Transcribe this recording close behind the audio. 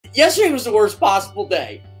Yesterday was the worst possible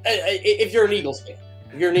day. If you're an Eagles fan,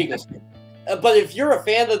 but if you're a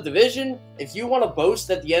fan of the division, if you want to boast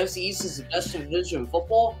that the NFC East is the best division in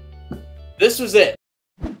football, this was it.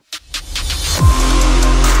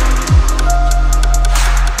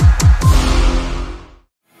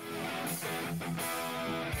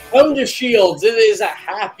 Home to Shields, it is a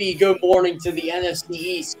happy good morning to the NFC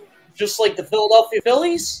East. Just like the Philadelphia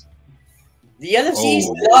Phillies, the NFC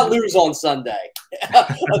East did not lose on Sunday.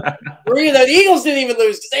 The Eagles didn't even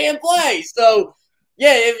lose because they didn't play. So,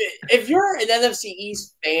 yeah, if you're an NFC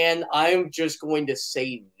East fan, I'm just going to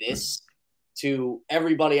say this to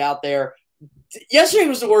everybody out there. Yesterday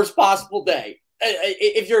was the worst possible day.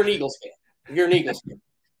 If you're an Eagles fan,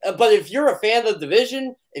 but if you're a fan of the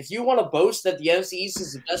division, if you want to boast that the NFC East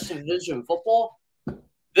is the best division in football,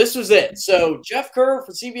 this was it. So Jeff Kerr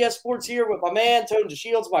for CBS Sports here with my man, Tone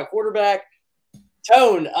DeShields, my quarterback.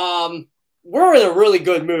 Tone, we're in a really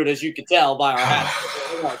good mood, as you can tell by our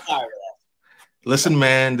hats. We're not tired of that. Listen,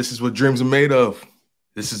 man, this is what dreams are made of.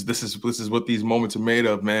 This is what these moments are made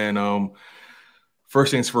of, man.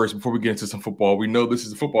 First things first, before we get into some football, we know this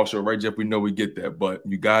is a football show, right, Jeff? We know we get that, but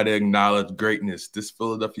you got to acknowledge greatness. This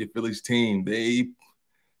Philadelphia Phillies team,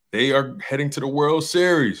 they are heading to the World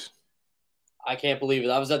Series. I can't believe it.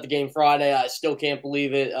 I was at the game Friday. I still can't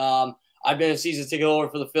believe it. I've been a season ticket holder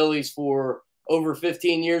for the Phillies for over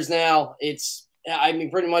 15 years now.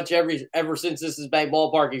 Pretty much ever since this is Bank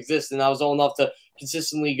Ballpark existed, and I was old enough to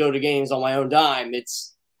consistently go to games on my own dime.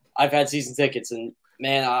 I've had season tickets, and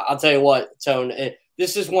man, I'll tell you what, Tone,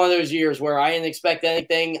 this is one of those years where I didn't expect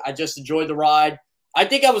anything. I just enjoyed the ride. I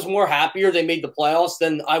think I was more happier they made the playoffs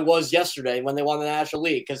than I was yesterday when they won the National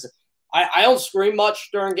League, because I don't scream much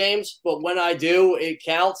during games, but when I do, it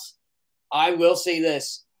counts. I will say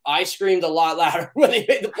this. I screamed a lot louder when they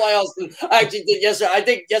made the playoffs than I actually did yesterday. I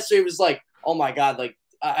think yesterday was like, oh, my God, like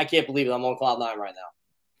I can't believe it. I'm on cloud nine right now.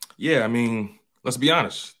 Yeah, I mean, let's be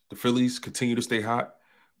honest. The Phillies continue to stay hot,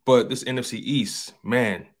 but this NFC East,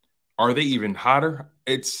 man, are they even hotter?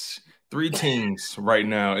 It's three teams right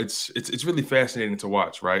now. It's really fascinating to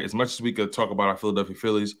watch, right? As much as we could talk about our Philadelphia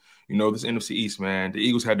Phillies, you know, this NFC East, man, the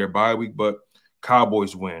Eagles had their bye week, but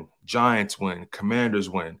Cowboys win, Giants win, Commanders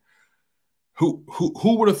win. Who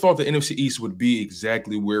would have thought the NFC East would be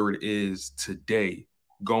exactly where it is today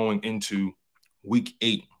going into week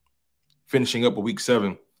 8, finishing up a week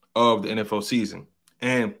 7 of the NFL season?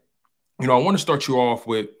 And, you know, I want to start you off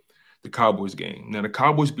with the Cowboys game. Now, the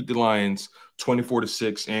Cowboys beat the Lions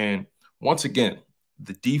 24-6, and once again,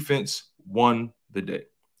 the defense won the day.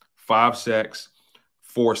 5 sacks,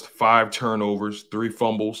 forced 5 turnovers, 3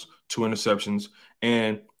 fumbles, 2 interceptions,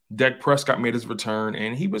 and Dak Prescott made his return,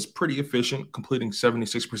 and he was pretty efficient, completing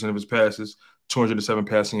 76% of his passes, 207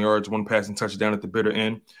 passing yards, 1 passing touchdown at the bitter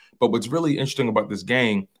end. But what's really interesting about this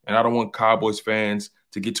game, and I don't want Cowboys fans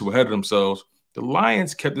to get too ahead of themselves, the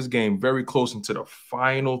Lions kept this game very close into the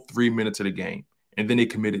final 3 minutes of the game, and then they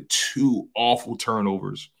committed 2 awful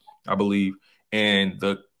turnovers, I believe, and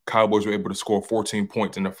the Cowboys were able to score 14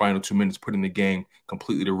 points in the final 2 minutes, putting the game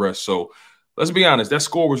completely to rest. So let's be honest, that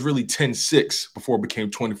score was really 10-6 before it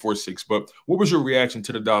became 24-6. But what was your reaction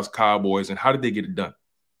to the Dallas Cowboys, and how did they get it done?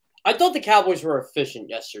 I thought the Cowboys were efficient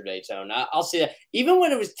yesterday, Tone. I'll say that. Even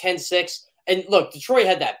when it was 10-6, and look, Detroit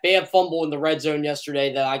had that bad fumble in the red zone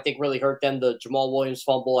yesterday that I think really hurt them, the Jamal Williams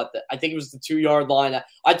fumble I think it was the 2-yard line.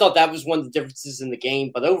 I thought that was one of the differences in the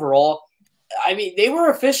game. But overall, I mean, they were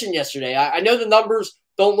efficient yesterday. I know the numbers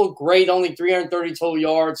don't look great, only 330 total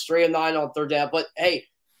yards, 3 of 9 on third down. But, hey,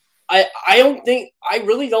 I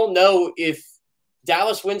really don't know if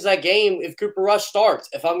Dallas wins that game if Cooper Rush starts,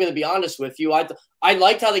 if I'm going to be honest with you. I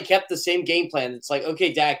liked how they kept the same game plan. It's like,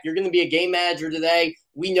 okay, Dak, you're going to be a game manager today.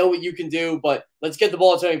 We know what you can do, but let's get the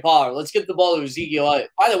ball to Tony Pollard. Let's get the ball to Ezekiel.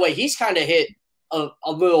 By the way, he's kind of hit a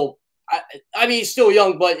little – I mean, he's still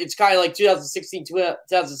young, but it's kind of like 2016,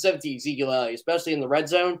 2017 Ezekiel Elliott, especially in the red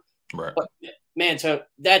zone. Right. But, man, so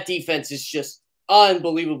that defense is just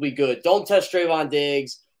unbelievably good. Don't test Trayvon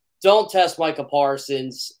Diggs. Don't test Micah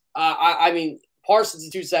Parsons. I mean, Parsons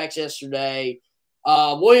had 2 sacks yesterday.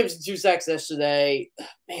 Williams had 2 sacks yesterday.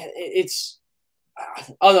 Man,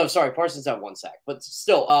 oh, no, sorry. Parsons had 1 sack. But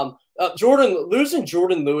still, losing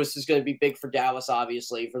Jordan Lewis is going to be big for Dallas,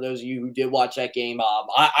 obviously, for those of you who did watch that game.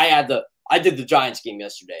 I did the Giants game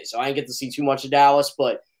yesterday, so I didn't get to see too much of Dallas.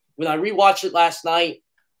 But when I rewatched it last night,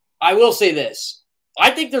 I will say this.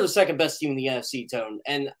 I think they're the second best team in the NFC, Tone.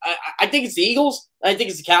 And I think it's the Eagles. I think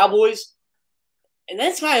it's the Cowboys. And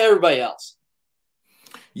that's kind of everybody else.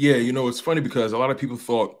 Yeah, you know, it's funny because a lot of people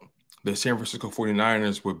thought the San Francisco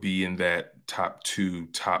 49ers would be in that top two,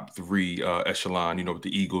 top three echelon, with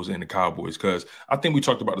the Eagles and the Cowboys. Because I think we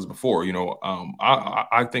talked about this before.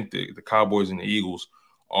 I think the Cowboys and the Eagles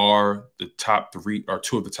are the top three, or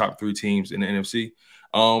two of the top three teams in the NFC.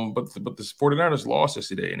 But the 49ers lost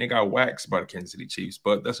yesterday, and they got waxed by the Kansas City Chiefs.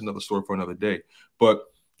 But that's another story for another day. But,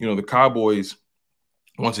 the Cowboys,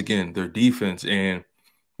 once again, their defense, and,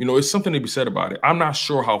 it's something to be said about it. I'm not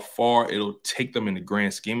sure how far it'll take them in the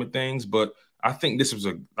grand scheme of things, but I think this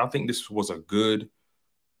was a good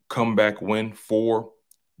comeback win for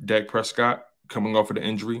Dak Prescott coming off of the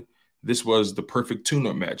injury. This was the perfect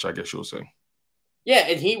tune-up match, I guess you'll say. Yeah,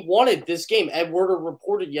 and he wanted this game. Ed Werder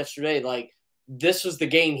reported yesterday, like, this was the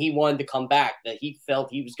game he wanted to come back, that he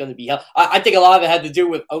felt he was going to be held. I think a lot of it had to do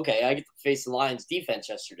with, okay, I get to face the Lions defense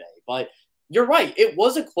yesterday. But you're right. It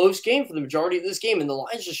was a close game for the majority of this game, and the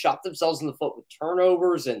Lions just shot themselves in the foot with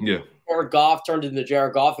turnovers, and Jared Goff turned into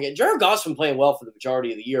Jared Goff again. Jared Goff's been playing well for the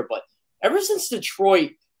majority of the year, but ever since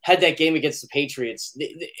Detroit had that game against the Patriots,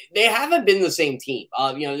 they haven't been the same team.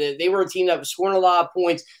 They were a team that was scoring a lot of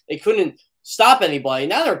points. They couldn't stop anybody.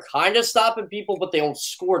 Now they're kind of stopping people, but they don't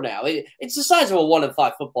score now. It's the size of a 1-5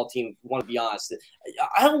 football team, if you want to be honest.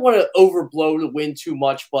 I don't want to overblow the win too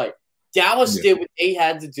much, but Dallas did what they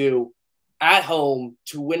had to do at home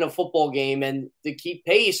to win a football game and to keep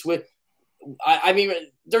pace with – I mean,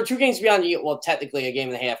 they're 2 games beyond – well, technically a game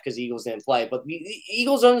and a half because the Eagles didn't play, but the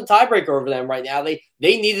Eagles own the tiebreaker over them right now. They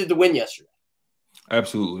needed to win yesterday.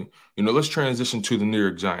 Absolutely. Let's transition to the New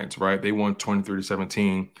York Giants, right? They won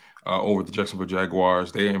 23-17 over the Jacksonville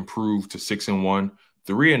Jaguars. They improved to 6-1,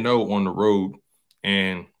 3-0 on the road.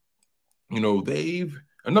 And,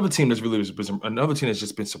 another team that's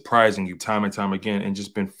just been surprising you time and time again and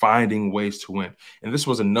just been finding ways to win. And this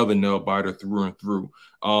was another nail biter through and through.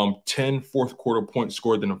 10 fourth quarter points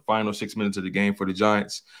scored in the final 6 minutes of the game for the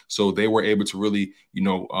Giants. So they were able to really,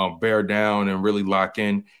 bear down and really lock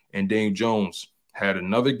in. And Daniel Jones had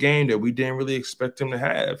another game that we didn't really expect him to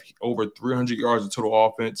have. Over 300 yards of total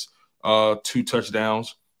offense, 2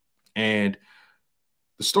 touchdowns. And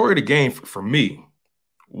the story of the game for me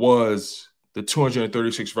was the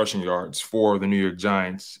 236 rushing yards for the New York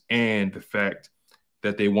Giants and the fact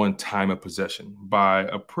that they won time of possession by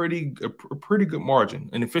a pretty good margin.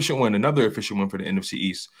 An efficient win, another efficient win for the NFC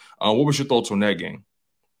East. What was your thoughts on that game?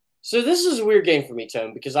 So this is a weird game for me,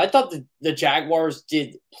 Tone, because I thought the Jaguars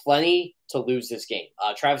did plenty to lose this game.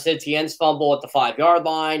 Travis Etienne's fumble at the 5-yard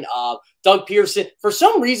line. Doug Pearson, for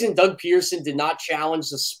some reason, Doug Pearson did not challenge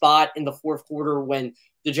the spot in the fourth quarter when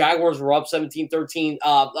the Jaguars were up 17-13.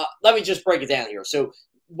 Let me just break it down here. So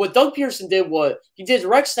what Doug Pearson did was he did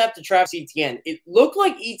direct snap to Travis Etienne. It looked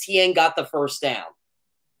like Etienne got the first down.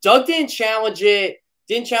 Doug didn't challenge it.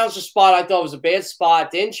 Didn't challenge the spot. I thought it was a bad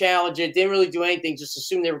spot. Didn't challenge it. Didn't really do anything. Just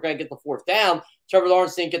assumed they were going to get the 4th down. Trevor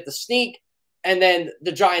Lawrence didn't get the sneak. And then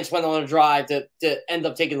the Giants went on a drive to end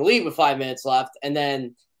up taking the lead with 5 minutes left. And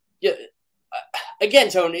then, again,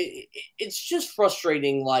 Tony, it's just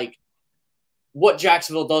frustrating, like, what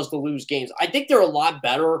Jacksonville does to lose games. I think they're a lot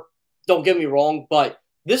better. Don't get me wrong. But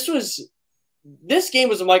this game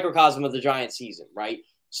was a microcosm of the Giants season, right?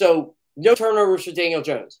 So no turnovers for Daniel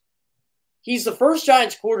Jones. He's the first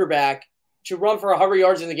Giants quarterback to run for 100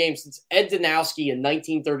 yards in the game since Ed Danowski in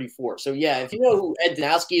 1934. So, yeah, if you know who Ed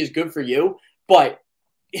Danowski is, good for you. But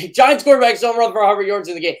Giants quarterbacks don't run for 100 yards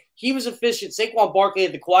in the game. He was efficient. Saquon Barkley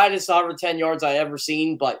had the quietest 110 yards I ever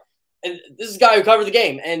seen. But this is a guy who covered the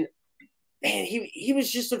game. And, man, he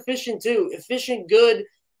was just efficient too. Efficient, good.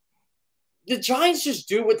 The Giants just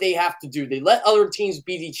do what they have to do. They let other teams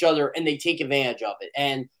beat each other, and they take advantage of it.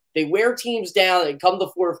 And they wear teams down and come the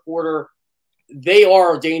fourth quarter. They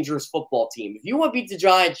are a dangerous football team. If you want to beat the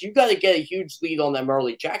Giants, you got to get a huge lead on them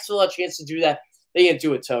early. Jacksonville had a chance to do that. They didn't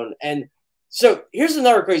do it, Tone. And so here's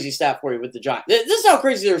another crazy stat for you with the Giants. This is how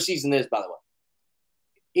crazy their season is, by the way.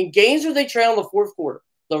 In games where they trail in the fourth quarter,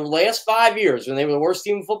 the last 5 years when they were the worst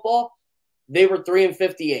team in football, they were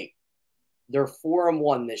 3-58. They're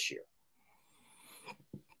 4-1 this year.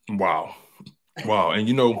 Wow. And,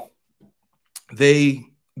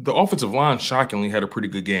 the offensive line shockingly had a pretty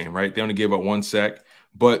good game, right? They only gave up 1 sack,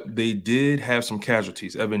 but they did have some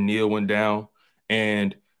casualties. Evan Neal went down,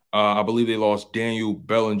 and I believe they lost Daniel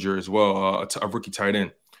Bellinger as well, a rookie tight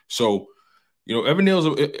end. So, Evan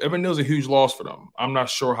Neal's a huge loss for them. I'm not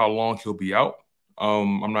sure how long he'll be out.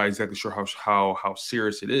 I'm not exactly sure how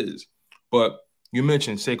serious it is. But you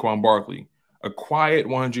mentioned Saquon Barkley, a quiet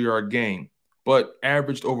 100-yard game, but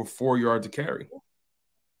averaged over 4 yards a carry.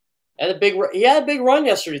 He had a big run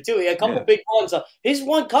yesterday, too. He had a couple big runs. His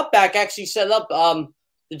one cutback actually set up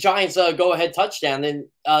the Giants go-ahead touchdown and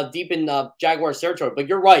deep in Jaguars territory. But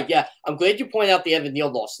you're right. Yeah, I'm glad you pointed out the Evan Neal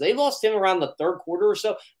loss. They lost him around the third quarter or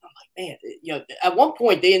so. I'm like, man, at one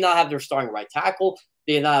point they did not have their starting right tackle.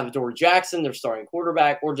 They did not have Adoree Jackson, their starting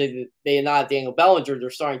quarterback, or they did not have Daniel Bellinger, their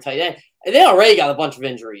starting tight end. And they already got a bunch of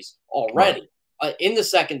injuries already in the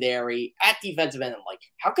secondary, at defensive end. I'm like,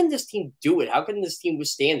 how can this team do it? How can this team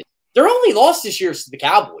withstand it? Their only loss this year is to the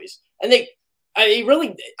Cowboys. And I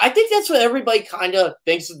think that's what everybody kind of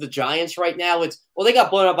thinks of the Giants right now. They got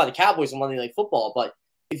blown up by the Cowboys on Monday Night Football, but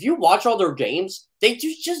if you watch all their games, they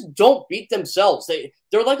just don't beat themselves.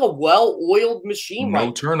 They're like a well-oiled machine. No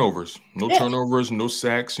turnovers, no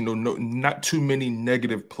sacks, not too many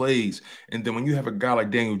negative plays. And then when you have a guy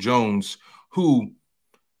like Daniel Jones who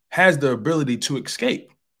has the ability to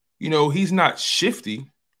escape, he's not shifty,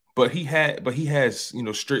 but he has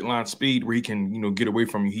straight line speed where he can get away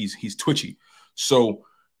from you. He's twitchy. So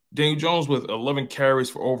Daniel Jones with 11 carries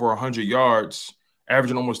for over 100 yards,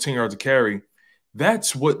 averaging almost 10 yards a carry.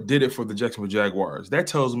 That's what did it for the Jacksonville Jaguars. That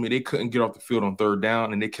tells me they couldn't get off the field on third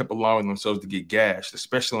down, and they kept allowing themselves to get gashed,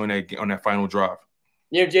 especially on that final drive.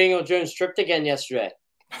 Daniel Jones tripped again yesterday.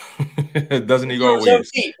 Doesn't he always?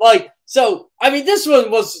 This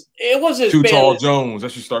one wasn't as Too bad. Tall Jones.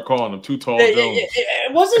 That's what you start calling him. Too Tall Jones.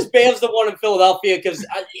 It wasn't as bad as the one in Philadelphia because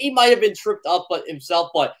he might have been tripped up himself.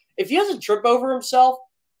 But if he doesn't trip over himself,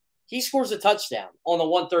 he scores a touchdown on the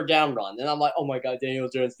 1 3rd down run. And I'm like, oh my God, Daniel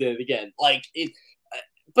Jones did it again.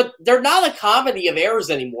 But they're not a comedy of errors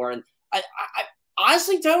anymore. And I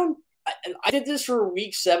honestly, Tone, I did this for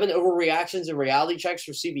week 7 overreactions and reality checks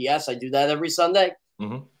for CBS. I do that every Sunday.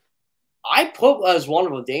 Mm-hmm. I put as one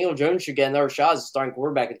of them, Daniel Jones should get another shot as a starting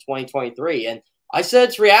quarterback in 2023. And I said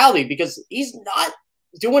it's reality because he's not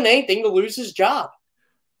doing anything to lose his job.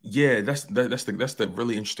 Yeah, that's the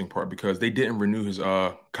really interesting part because they didn't renew his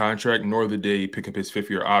contract, nor did they pick up his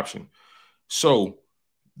 5th-year option. So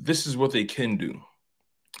this is what they can do.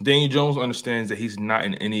 Daniel Jones understands that he's not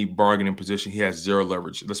in any bargaining position. He has 0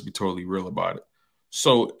 leverage. Let's be totally real about it.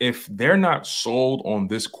 So if they're not sold on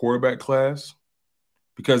this quarterback class,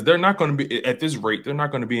 because they're not going to be at this rate, they're not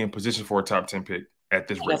going to be in position for a top 10 pick at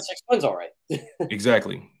this rate. 6 wins, all right.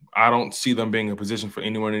 Exactly. I don't see them being in position for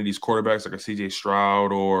any one of these quarterbacks like a CJ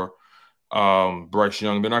Stroud or Bryce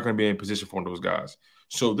Young. They're not going to be in position for one of those guys.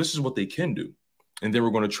 So this is what they can do. And then we're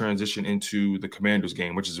going to transition into the Commanders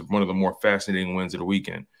game, which is one of the more fascinating wins of the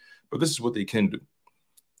weekend. But this is what they can do.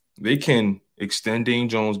 They can extend Daniel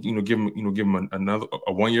Jones, give him another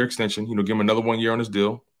 1-year extension, give him another 1 year on his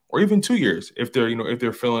deal, or even 2 years if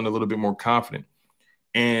they're feeling a little bit more confident.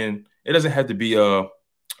 And it doesn't have to be a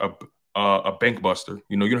bank buster.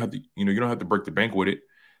 You don't have to break the bank with it.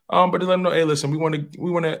 But to let them know, hey, listen, we want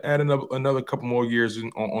to add another couple more years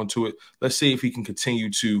onto it. Let's see if he can continue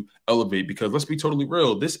to elevate, because let's be totally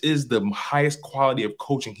real. This is the highest quality of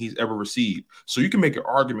coaching he's ever received. So you can make an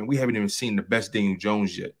argument we haven't even seen the best Daniel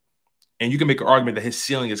Jones yet. And you can make an argument that his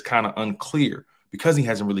ceiling is kind of unclear because he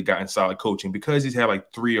hasn't really gotten solid coaching, because he's had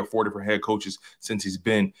like 3 or 4 different head coaches since he's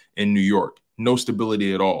been in New York. No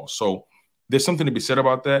stability at all. So there's something to be said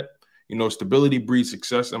about that. Stability breeds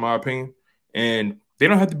success, in my opinion. And they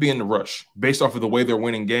don't have to be in the rush based off of the way they're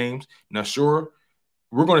winning games. Now, sure,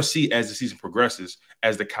 we're going to see as the season progresses,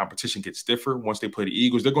 as the competition gets stiffer. Once they play the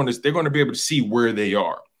Eagles, they're going to be able to see where they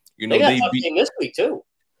are. They got a tough game this week too.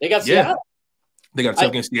 They got Seattle. They got a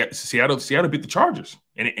tough game. Seattle. Seattle beat the Chargers,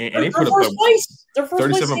 and they put up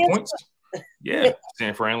 37 points. Yeah,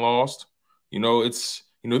 San Fran lost. This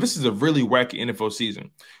is a really wacky NFL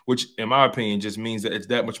season, which, in my opinion, just means that it's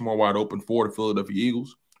that much more wide open for the Philadelphia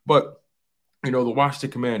Eagles. But the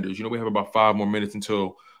Washington Commanders, we have about 5 more minutes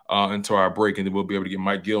until our break, and then we'll be able to get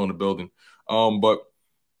Mike Gill in the building. But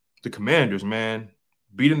the Commanders, man,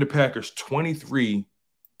 beating the Packers 23-21.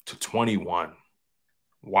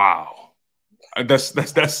 Wow. That's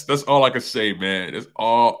all I can say, man. That's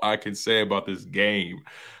all I can say about this game.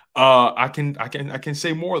 I can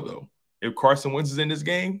say more though. If Carson Wentz is in this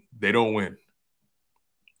game, they don't win.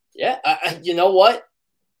 Yeah, you know what?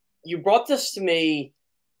 You brought this to me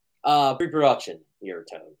pre-production here,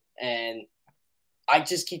 Tone, and I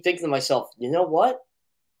just keep thinking to myself, you know what?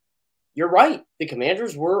 You're right. The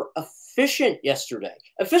Commanders were efficient yesterday.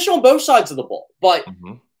 Efficient on both sides of the ball, but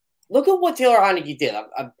look at what Taylor Heinicke did.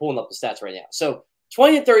 I'm pulling up the stats right now. So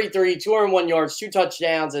 20-33, 201 yards, 2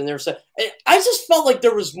 touchdowns, and I just felt like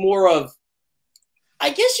there was more of,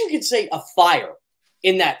 I guess you could say, a fire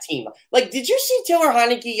in that team. Like, did you see Taylor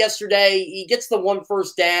Heinicke yesterday? He gets the 1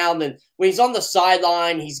 first down, and when he's on the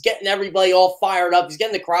sideline, he's getting everybody all fired up. He's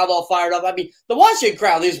getting the crowd all fired up. I mean, the Washington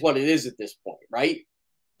crowd is what it is at this point, right?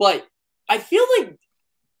 But I feel like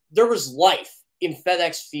there was life in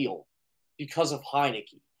FedEx Field because of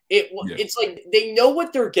Heinicke. Yeah. It's like they know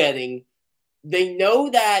what they're getting. They know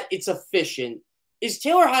that it's efficient. Is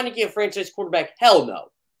Taylor Heinicke a franchise quarterback? Hell no.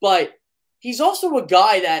 But he's also a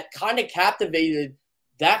guy that kind of captivated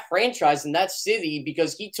that franchise in that city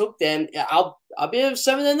because he took them. I'll be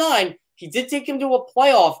 7-9. He did take them to a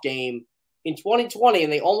playoff game in 2020,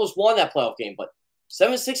 and they almost won that playoff game. But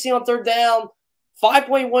 7-16 on third down,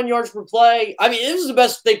 5.1 yards per play. I mean, it was the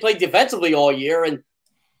best they played defensively all year. And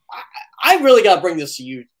I really got to bring this to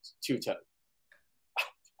you, Two-Tone.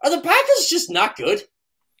 Are the Packers just not good?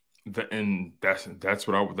 And that's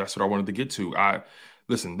what I wanted to get to.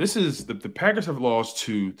 Listen. This is the Packers have lost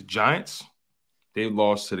to the Giants. They've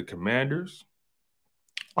lost to the Commanders.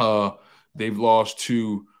 They've lost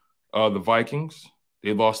to the Vikings.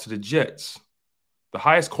 They lost to the Jets. The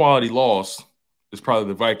highest quality loss is probably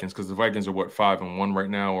the Vikings because the Vikings are 5-1 right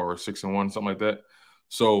now or 6-1, something like that.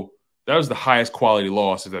 So that was the highest quality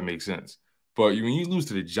loss, if that makes sense. But when you lose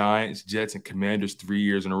to the Giants, Jets, and Commanders 3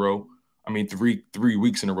 years in a row, I mean 3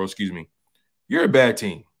 weeks in a row, excuse me, you're a bad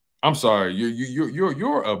team. I'm sorry,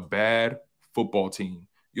 you're a bad football team.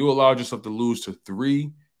 You allowed yourself to lose to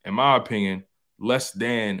 3, in my opinion, less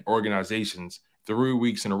than organizations 3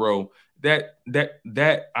 weeks in a row. That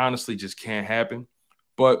honestly just can't happen.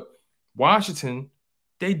 But Washington,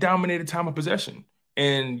 they dominated time of possession,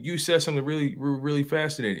 and you said something really, really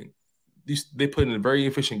fascinating. They played in a very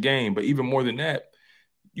efficient game, but even more than that,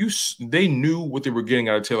 they knew what they were getting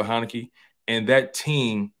out of Taylor Heinicke, and that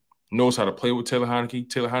team knows how to play with Taylor Heinicke.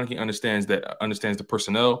 Taylor Heinicke understands the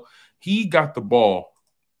personnel. He got the ball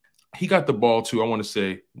to, I want to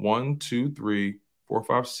say, 1, 2, 3, 4,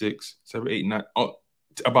 5, 6, 7, 8, 9,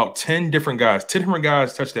 about 10 different guys. 10 different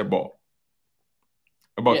guys touched that ball.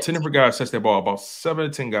 About 10 different guys touched that ball. About 7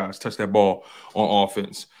 to 10 guys touched that ball on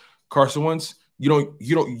offense. Carson Wentz, you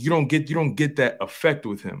don't get that effect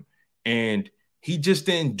with him, and he just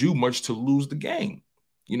didn't do much to lose the game,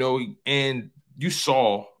 And you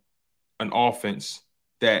saw an offense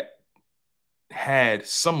that had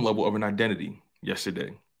some level of an identity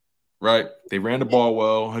yesterday, right? They ran the ball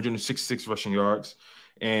well, 166 rushing yards,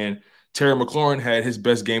 and Terry McLaurin had his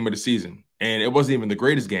best game of the season, and it wasn't even the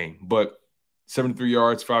greatest game, but 73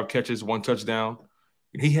 yards, 5 catches, 1 touchdown.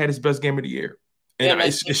 He had his best game of the year. And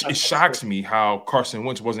it shocks me how Carson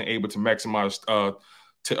Wentz wasn't able to maximize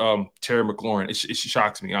Terry McLaurin. It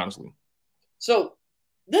shocks me, honestly. So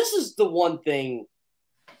this is the one thing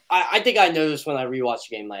I think I noticed when I rewatched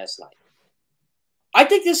the game last night. I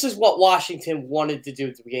think this is what Washington wanted to do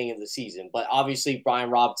at the beginning of the season, but obviously Brian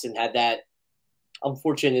Robinson had that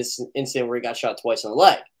unfortunate incident where he got shot twice in the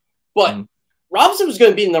leg. But Robinson was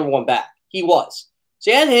going to be the number 1 back. He was. So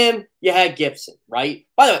you had him, you had Gibson, right?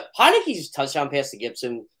 By the way, Heinicke's touchdown pass to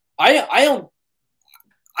Gibson, I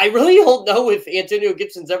really don't know if Antonio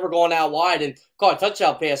Gibson's ever gone out wide and caught a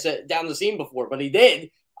touchdown pass down the seam before, but he did.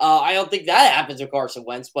 I don't think that happens to Carson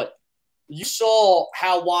Wentz, but you saw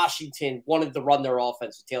how Washington wanted to run their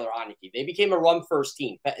offense with Taylor Heinicke. They became a run-first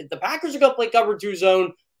team. The Packers are going to play cover 2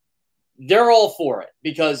 zone. They're all for it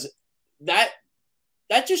because that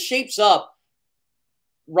just shapes up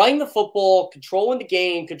running the football, controlling the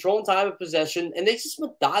game, controlling time of possession, and they just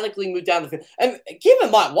methodically moved down the field. And keep in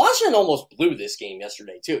mind, Washington almost blew this game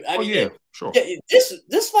yesterday, too. I mean, sure.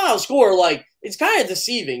 This final score, it's kind of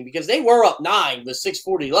deceiving because they were up 9 with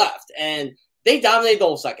 6:40 left, and they dominated the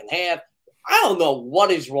whole second half. I don't know what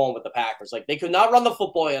is wrong with the Packers. They could not run the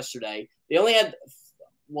football yesterday. They only had,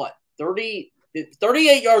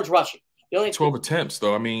 38 yards rushing. They only 12 attempts,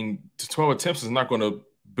 though. I mean, 12 attempts is not going to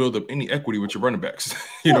build up any equity with your running backs.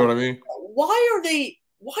 You know what I mean? Why do they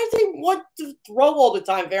want to throw all the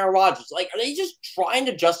time for Aaron Rodgers? Are they just trying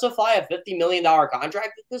to justify a $50 million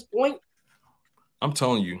contract at this point? I'm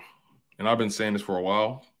telling you, and I've been saying this for a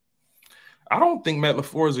while, I don't think Matt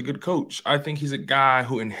LaFleur is a good coach. I think he's a guy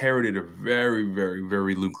who inherited a very, very,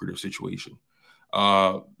 very lucrative situation.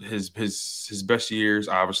 His best years,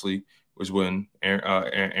 obviously, was when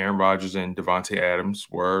Aaron Rodgers and Davante Adams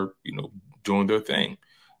were, doing their thing.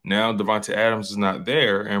 Now Davante Adams is not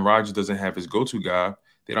there, and Rodgers doesn't have his go-to guy.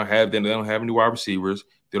 They don't have any wide receivers.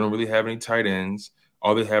 They don't really have any tight ends.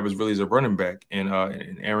 All they have is really a running back and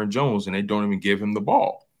Aaron Jones, and they don't even give him the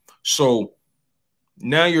ball. So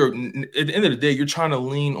now at the end of the day, you're trying to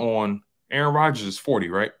lean on Aaron Rodgers is 40,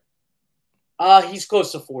 right? He's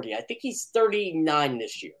close to 40. I think he's 39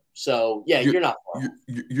 this year. So yeah, you're not far.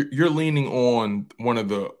 You're leaning on one of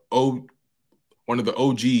the OGs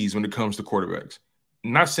when it comes to quarterbacks.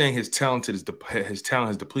 Not saying his talent has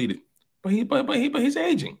depleted, but he's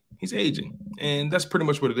aging. He's aging, and that's pretty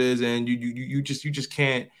much what it is. And you just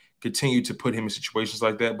can't continue to put him in situations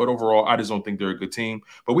like that. But overall, I just don't think they're a good team.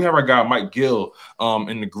 But we have our guy Mike Gill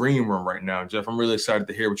in the green room right now. Jeff, I'm really excited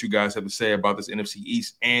to hear what you guys have to say about this NFC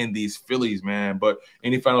East and these Phillies, man. But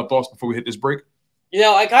any final thoughts before we hit this break?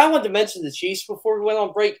 I kind of wanted to mention the Chiefs before we went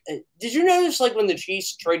on break. Did you notice, like, when the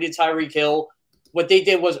Chiefs traded Tyreek Hill, what they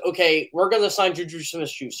did was, okay, we're going to sign Juju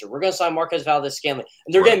Smith-Schuster. We're going to sign Marquez Valdez-Scantling.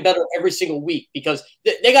 And they're getting better every single week because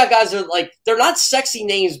they got guys that are like, they're not sexy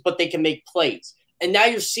names, but they can make plays. And now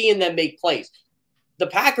you're seeing them make plays. The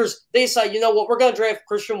Packers, they decide, you know what, we're going to draft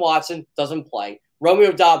Christian Watson. Doesn't play.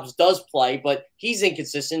 Romeo Doubs does play, but he's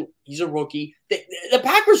inconsistent. He's a rookie. The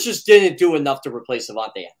Packers just didn't do enough to replace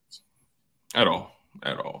Devontae Adams. At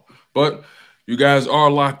all. But you guys are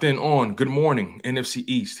locked in on Good Morning NFC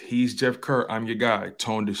East. He's Jeff Kerr. I'm your guy,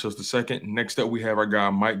 Tone DeShields II. Next up, we have our guy,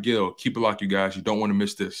 Mike Gill. Keep it locked, you guys. You don't want to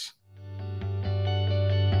miss this.